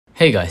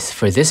Hey guys,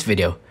 for this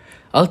video,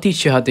 I'll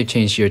teach you how to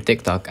change your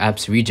TikTok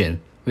app's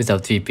region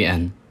without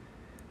VPN.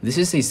 This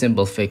is a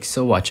simple fix,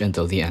 so watch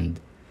until the end.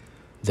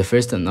 The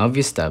first and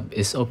obvious step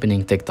is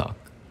opening TikTok.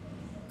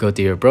 Go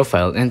to your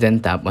profile and then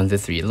tap on the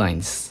three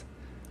lines.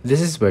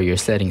 This is where your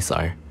settings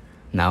are.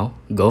 Now,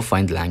 go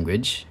find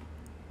language.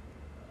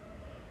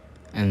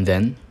 And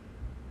then,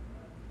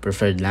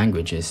 preferred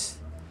languages.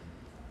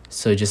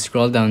 So just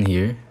scroll down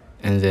here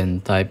and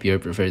then type your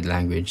preferred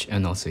language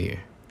and also here.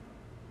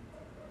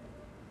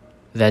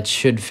 That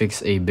should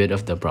fix a bit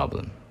of the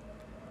problem.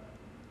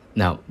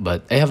 Now,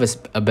 but I have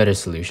a better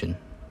solution.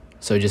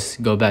 So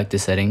just go back to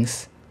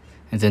settings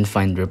and then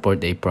find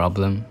report a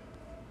problem.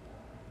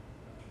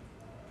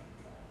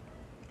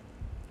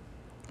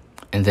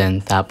 And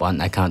then tap on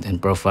account and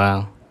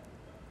profile.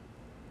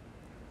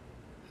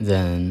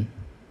 Then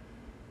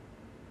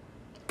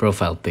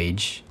profile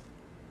page.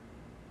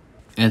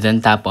 And then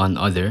tap on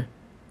other.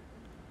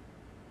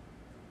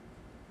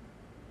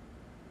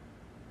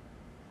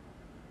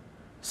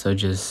 So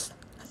just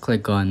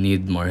click on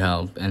need more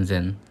help and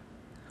then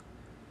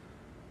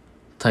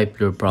type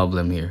your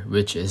problem here,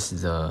 which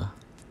is the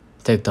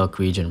TikTok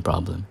region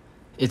problem.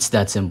 It's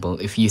that simple.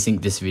 If you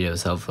think this video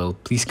is helpful,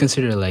 please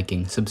consider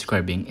liking,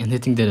 subscribing, and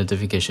hitting the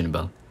notification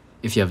bell.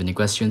 If you have any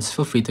questions,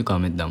 feel free to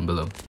comment down below.